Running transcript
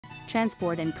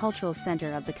transport and cultural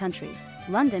centre of the country.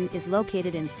 London is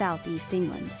located in southeast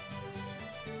England.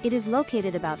 It is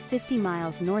located about 50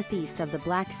 miles northeast of the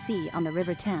Black Sea on the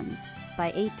River Thames.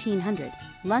 By 1800,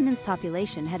 London's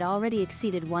population had already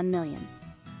exceeded 1 million.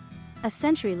 A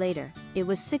century later, it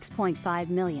was 6.5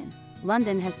 million.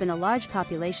 London has been a large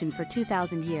population for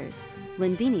 2,000 years.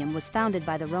 Londinium was founded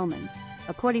by the Romans.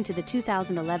 According to the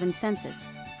 2011 census,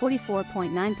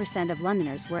 44.9% of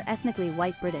Londoners were ethnically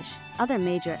white British. Other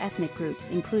major ethnic groups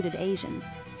included Asians,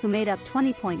 who made up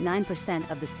 20.9%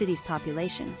 of the city's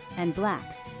population, and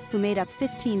blacks, who made up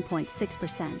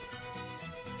 15.6%.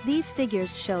 These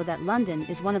figures show that London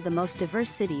is one of the most diverse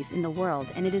cities in the world,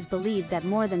 and it is believed that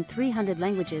more than 300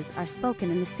 languages are spoken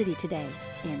in the city today.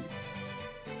 In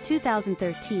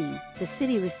 2013, the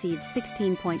city received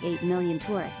 16.8 million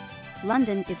tourists.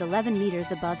 London is 11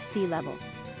 meters above sea level.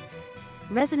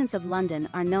 Residents of London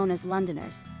are known as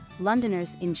Londoners.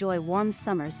 Londoners enjoy warm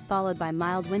summers followed by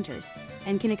mild winters,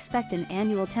 and can expect an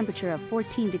annual temperature of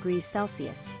 14 degrees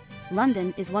Celsius.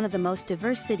 London is one of the most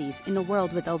diverse cities in the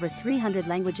world with over 300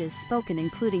 languages spoken,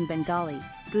 including Bengali,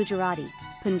 Gujarati,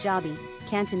 Punjabi,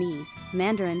 Cantonese,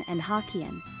 Mandarin and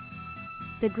Hokkien.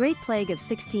 The Great Plague of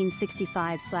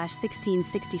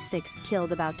 1665–1666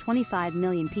 killed about 25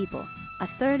 million people, a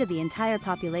third of the entire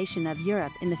population of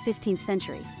Europe in the 15th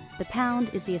century. The pound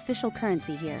is the official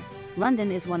currency here.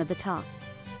 London is one of the top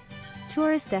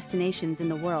tourist destinations in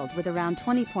the world, with around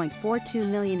 20.42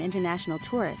 million international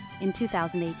tourists in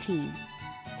 2018.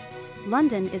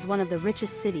 London is one of the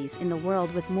richest cities in the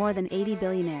world with more than 80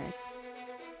 billionaires.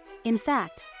 In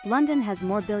fact, London has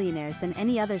more billionaires than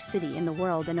any other city in the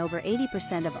world, and over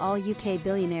 80% of all UK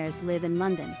billionaires live in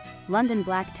London. London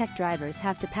black tech drivers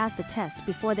have to pass a test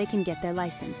before they can get their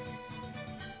license.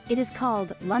 It is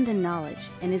called London Knowledge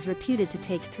and is reputed to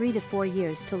take 3 to 4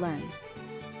 years to learn.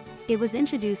 It was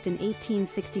introduced in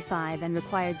 1865 and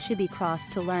required Chibi Cross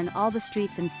to learn all the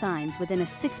streets and signs within a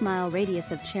 6-mile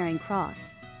radius of Charing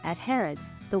Cross. At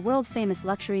Harrods, the world-famous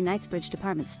luxury Knightsbridge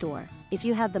department store, if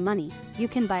you have the money, you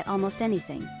can buy almost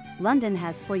anything. London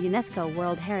has 4 UNESCO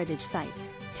World Heritage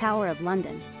Sites: Tower of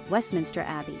London, Westminster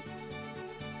Abbey,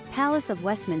 Palace of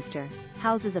Westminster,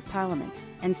 Houses of Parliament,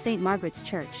 and St. Margaret's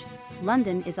Church.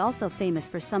 London is also famous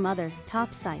for some other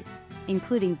top sites,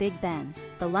 including Big Ben,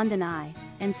 the London Eye,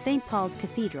 and St. Paul's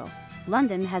Cathedral.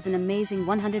 London has an amazing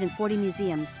 140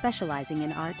 museums specializing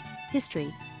in art,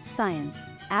 history, science,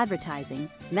 advertising,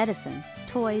 medicine,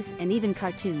 toys, and even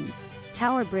cartoons.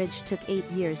 Tower Bridge took 8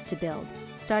 years to build,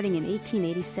 starting in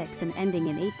 1886 and ending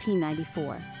in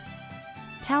 1894.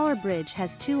 Tower Bridge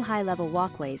has 2 high-level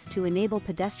walkways to enable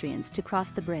pedestrians to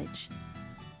cross the bridge.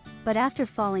 But after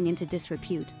falling into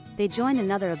disrepute, they joined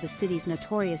another of the city's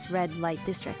notorious red light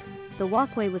districts. The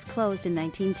walkway was closed in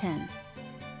 1910.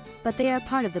 But they are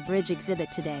part of the bridge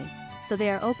exhibit today, so they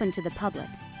are open to the public.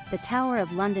 The Tower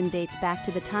of London dates back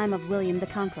to the time of William the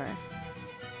Conqueror.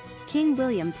 King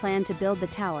William planned to build the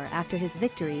tower after his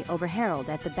victory over Harold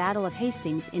at the Battle of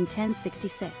Hastings in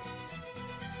 1066.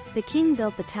 The king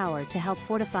built the tower to help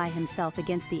fortify himself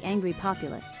against the angry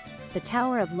populace. The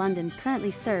Tower of London currently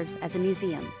serves as a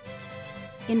museum.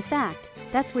 In fact,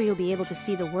 that's where you'll be able to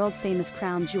see the world-famous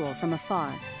crown jewel from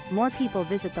afar. More people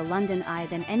visit the London Eye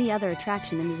than any other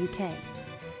attraction in the UK.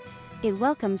 It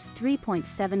welcomes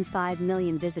 3.75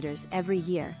 million visitors every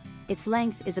year. Its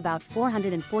length is about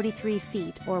 443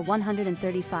 feet or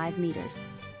 135 meters.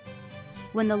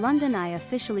 When the London Eye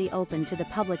officially opened to the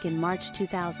public in March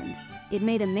 2000, it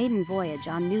made a maiden voyage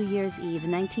on New Year's Eve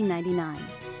 1999.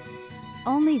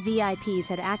 Only VIPs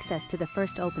had access to the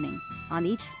first opening. On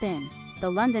each spin, the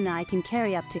London Eye can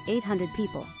carry up to 800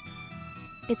 people.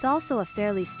 It's also a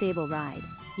fairly stable ride.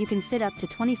 You can fit up to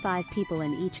 25 people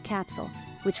in each capsule,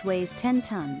 which weighs 10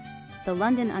 tons. The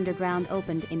London Underground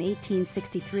opened in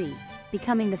 1863,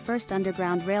 becoming the first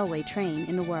underground railway train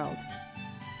in the world.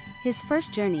 His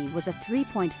first journey was a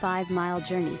 3.5-mile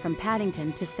journey from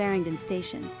Paddington to Farringdon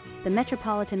Station. The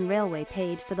Metropolitan Railway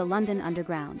paid for the London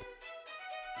Underground.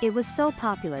 It was so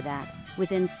popular that,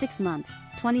 within 6 months,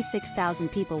 26,000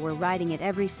 people were riding it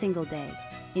every single day.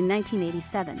 In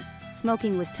 1987,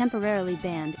 smoking was temporarily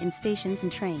banned in stations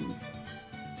and trains.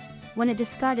 When a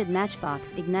discarded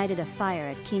matchbox ignited a fire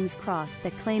at King's Cross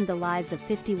that claimed the lives of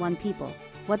 51 people,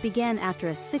 what began after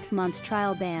a 6-month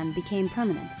trial ban became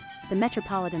permanent. The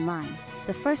Metropolitan Line,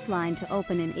 the first line to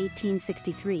open in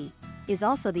 1863, is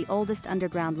also the oldest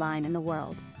underground line in the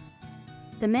world.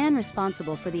 The man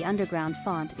responsible for the underground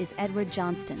font is Edward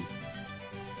Johnston.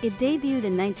 It debuted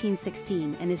in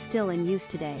 1916 and is still in use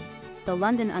today. The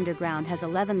London Underground has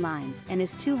 11 lines and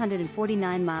is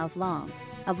 249 miles long,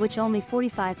 of which only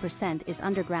 45% is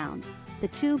underground. The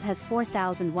Tube has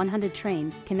 4,100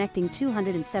 trains connecting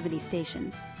 270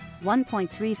 stations.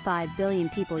 1.35 billion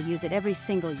people use it every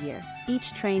single year.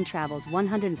 Each train travels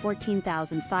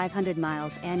 114,500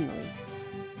 miles annually.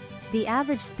 The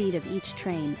average speed of each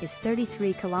train is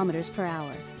 33 kilometers per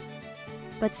hour.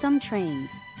 But some trains,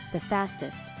 the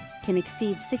fastest, can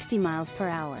exceed 60 miles per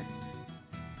hour.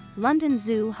 London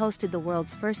Zoo hosted the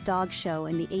world's first dog show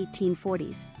in the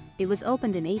 1840s. It was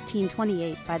opened in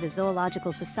 1828 by the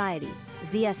Zoological Society,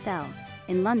 ZSL,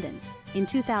 in London. In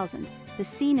 2000, the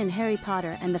scene in Harry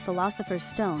Potter and the Philosopher's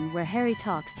Stone where Harry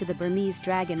talks to the Burmese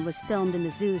dragon was filmed in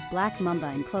the zoo's Black Mamba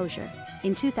enclosure.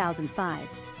 In 2005,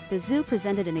 the zoo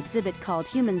presented an exhibit called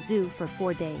Human Zoo for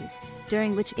 4 days,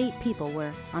 during which 8 people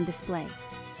were on display.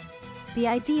 The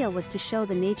idea was to show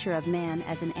the nature of man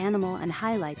as an animal and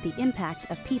highlight the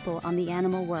impact of people on the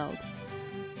animal world.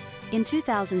 In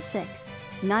 2006,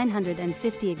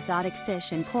 950 exotic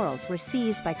fish and corals were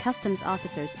seized by customs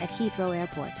officers at Heathrow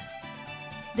Airport.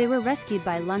 They were rescued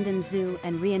by London Zoo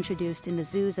and reintroduced in the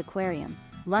zoo's aquarium.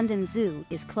 London Zoo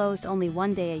is closed only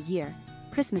one day a year,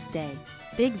 Christmas Day.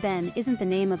 Big Ben isn't the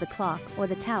name of the clock or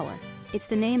the tower, it's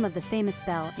the name of the famous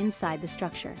bell inside the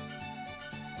structure.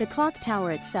 The clock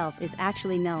tower itself is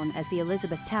actually known as the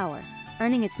Elizabeth Tower,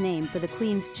 earning its name for the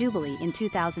Queen's Jubilee in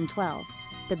 2012.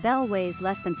 The bell weighs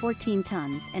less than 14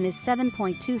 tons and is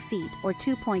 7.2 feet or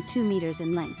 2.2 meters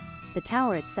in length. The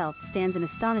tower itself stands an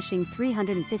astonishing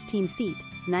 315 feet,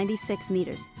 96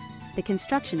 meters. The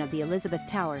construction of the Elizabeth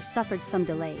Tower suffered some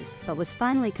delays but was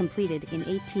finally completed in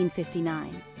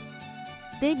 1859.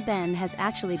 Big Ben has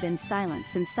actually been silent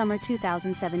since summer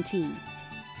 2017.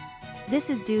 This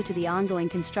is due to the ongoing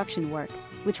construction work,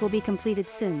 which will be completed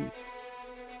soon.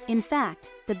 In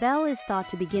fact, the bell is thought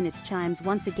to begin its chimes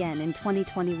once again in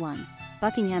 2021.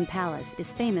 Buckingham Palace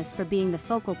is famous for being the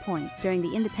focal point during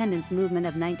the independence movement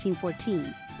of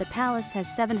 1914. The palace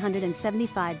has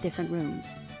 775 different rooms.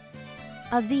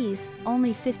 Of these,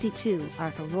 only 52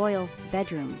 are royal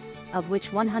bedrooms, of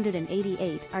which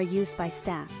 188 are used by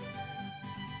staff.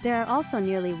 There are also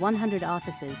nearly 100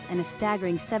 offices and a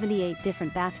staggering 78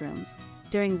 different bathrooms.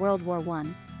 During World War I,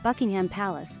 Buckingham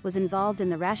Palace was involved in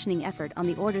the rationing effort on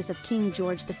the orders of King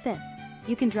George V.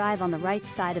 You can drive on the right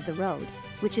side of the road,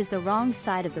 which is the wrong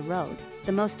side of the road.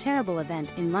 The most terrible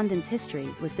event in London's history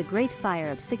was the Great Fire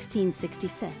of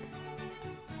 1666.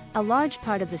 A large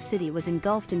part of the city was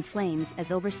engulfed in flames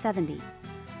as over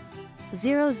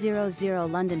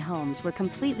 70,000 London homes were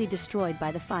completely destroyed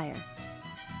by the fire.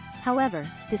 However,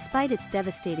 despite its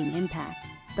devastating impact,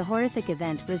 the horrific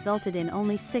event resulted in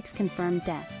only 6 confirmed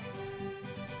deaths.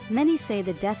 Many say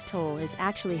the death toll is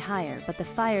actually higher, but the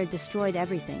fire destroyed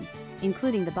everything,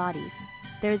 including the bodies.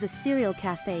 There is a cereal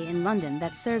cafe in London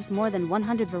that serves more than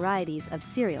 100 varieties of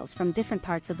cereals from different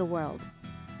parts of the world.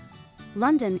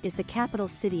 London is the capital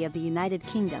city of the United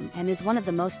Kingdom and is one of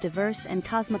the most diverse and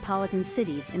cosmopolitan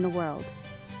cities in the world.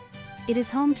 It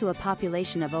is home to a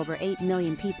population of over 8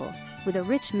 million people, with a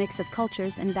rich mix of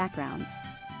cultures and backgrounds.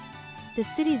 The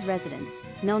city's residents,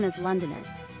 known as Londoners,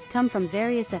 come from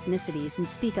various ethnicities and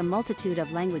speak a multitude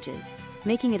of languages,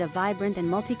 making it a vibrant and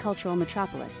multicultural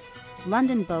metropolis.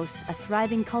 London boasts a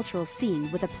thriving cultural scene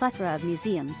with a plethora of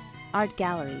museums, art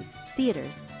galleries,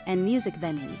 theaters, and music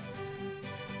venues.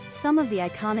 Some of the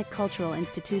iconic cultural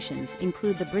institutions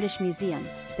include the British Museum,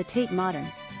 the Tate Modern,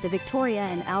 the Victoria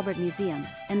and Albert Museum,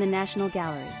 and the National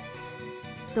Gallery.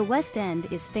 The West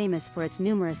End is famous for its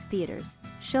numerous theaters,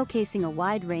 showcasing a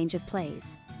wide range of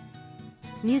plays,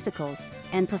 musicals,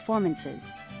 and performances.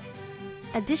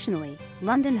 Additionally,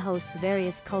 London hosts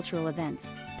various cultural events,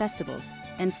 festivals,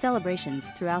 and celebrations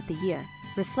throughout the year,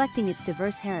 reflecting its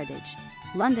diverse heritage.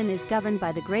 London is governed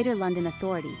by the Greater London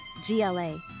Authority,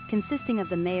 GLA, consisting of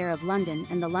the Mayor of London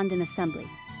and the London Assembly.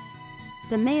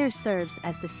 The Mayor serves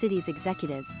as the city's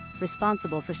executive,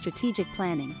 responsible for strategic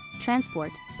planning,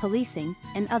 transport, policing,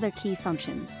 and other key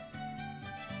functions.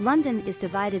 London is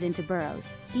divided into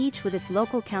boroughs, each with its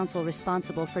local council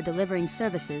responsible for delivering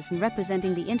services and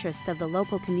representing the interests of the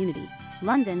local community.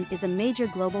 London is a major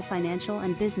global financial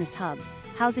and business hub,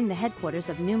 housing the headquarters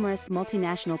of numerous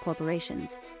multinational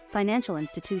corporations, financial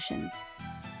institutions,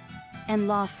 and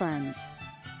law firms.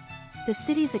 The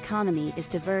city's economy is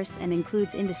diverse and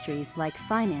includes industries like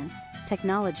finance,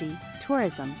 technology,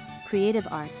 tourism, creative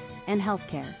arts, and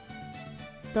healthcare.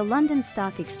 The London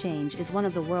Stock Exchange is one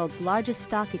of the world's largest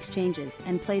stock exchanges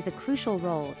and plays a crucial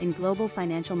role in global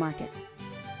financial markets.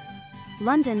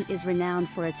 London is renowned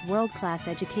for its world-class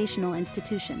educational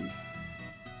institutions.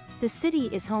 The city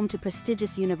is home to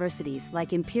prestigious universities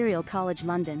like Imperial College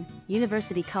London,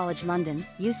 University College London,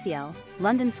 UCL,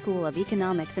 London School of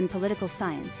Economics and Political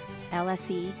Science,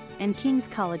 LSE, and King's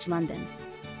College London.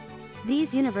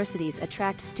 These universities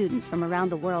attract students from around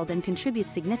the world and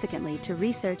contribute significantly to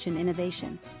research and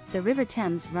innovation. The River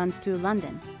Thames runs through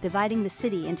London, dividing the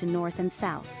city into north and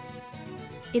south.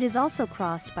 It is also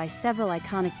crossed by several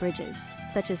iconic bridges,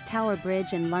 such as Tower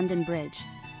Bridge and London Bridge.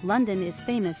 London is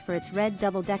famous for its red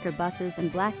double-decker buses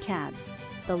and black cabs.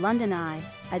 The London Eye,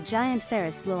 a giant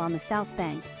Ferris wheel on the South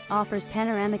Bank, offers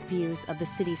panoramic views of the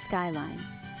city skyline.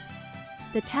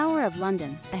 The Tower of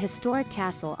London, a historic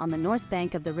castle on the north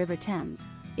bank of the River Thames,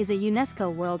 is a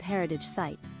UNESCO World Heritage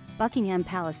Site. Buckingham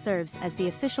Palace serves as the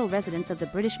official residence of the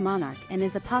British monarch and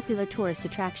is a popular tourist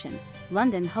attraction.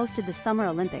 London hosted the Summer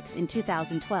Olympics in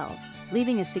 2012,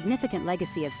 leaving a significant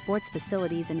legacy of sports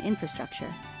facilities and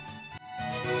infrastructure.